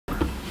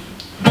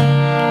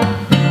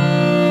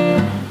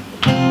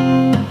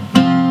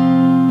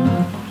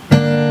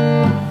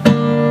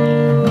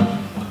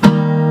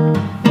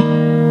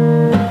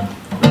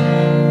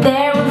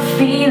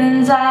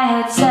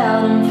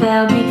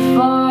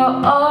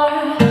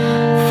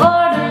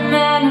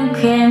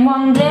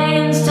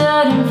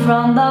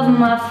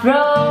my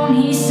throne.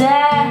 He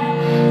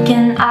said,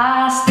 can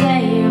I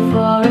stay here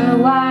for a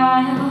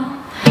while?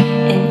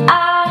 And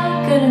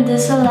I couldn't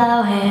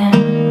disallow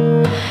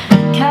him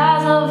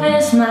because of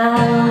his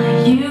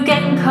smile. You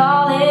can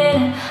call it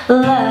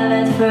love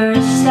at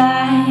first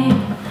sight,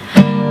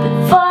 but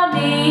for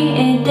me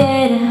it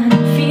didn't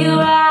feel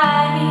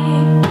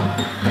right,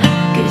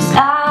 'cause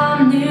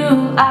I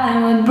knew I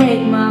would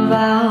break my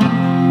vow.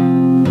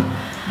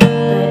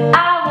 But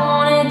I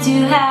wanted to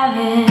have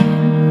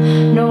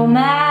him no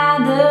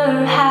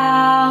matter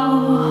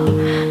how.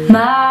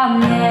 My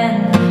man,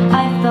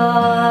 I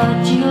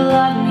thought you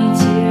loved me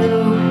too.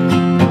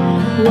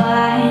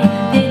 Why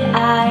did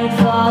I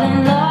fall in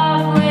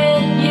love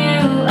with you?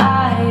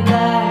 I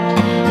begged,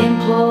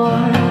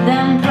 implored,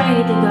 then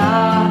prayed to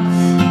gods,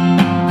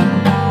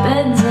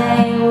 but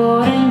they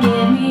wouldn't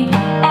give me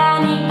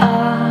any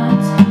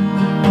odds.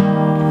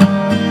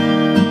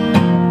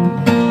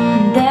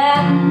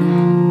 Then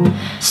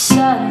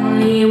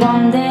suddenly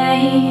one day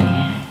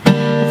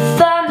a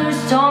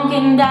thunderstorm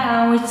came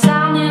down, which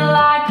sounded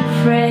like a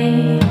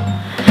fray.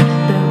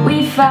 But we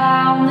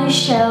found a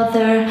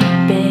shelter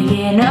big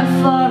enough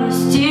for us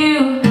two,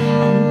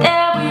 and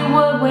there we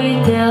would wait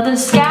till the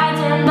sky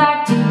turned back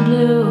to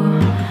blue.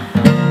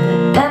 But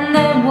then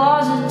there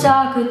was a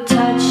talk, a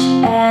touch,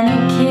 and a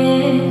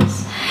kiss,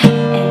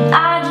 and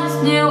I just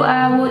knew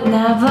I would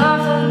never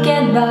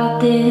forget about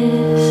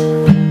this.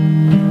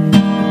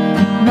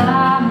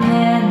 My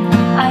man,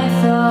 I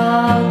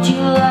thought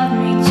you loved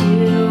me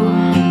too.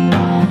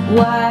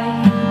 Why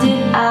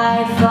did I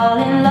fall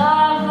in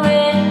love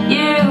with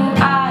you?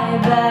 I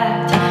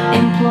begged,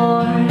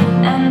 implored,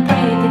 and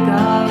prayed to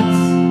gods,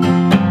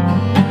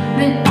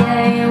 but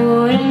they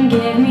wouldn't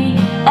give me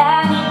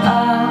any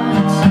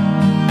odds.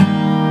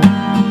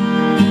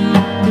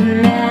 The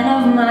man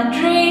of my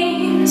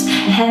dreams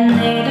had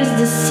made his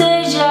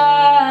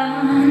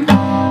decision,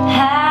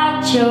 had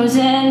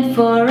chosen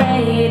for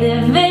a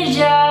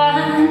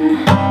division,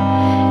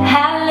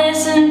 had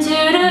listened to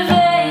the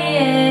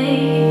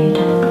fate,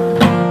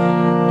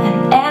 and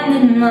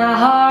ended my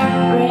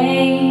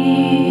heartbreak.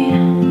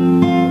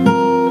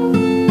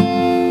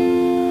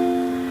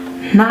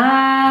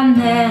 My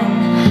man,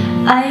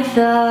 I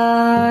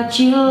thought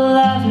you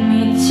loved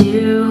me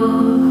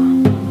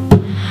too.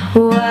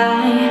 Why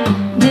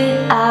did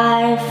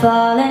I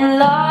fall in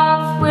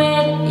love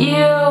with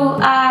you?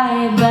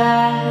 I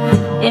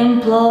begged,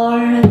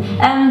 implored,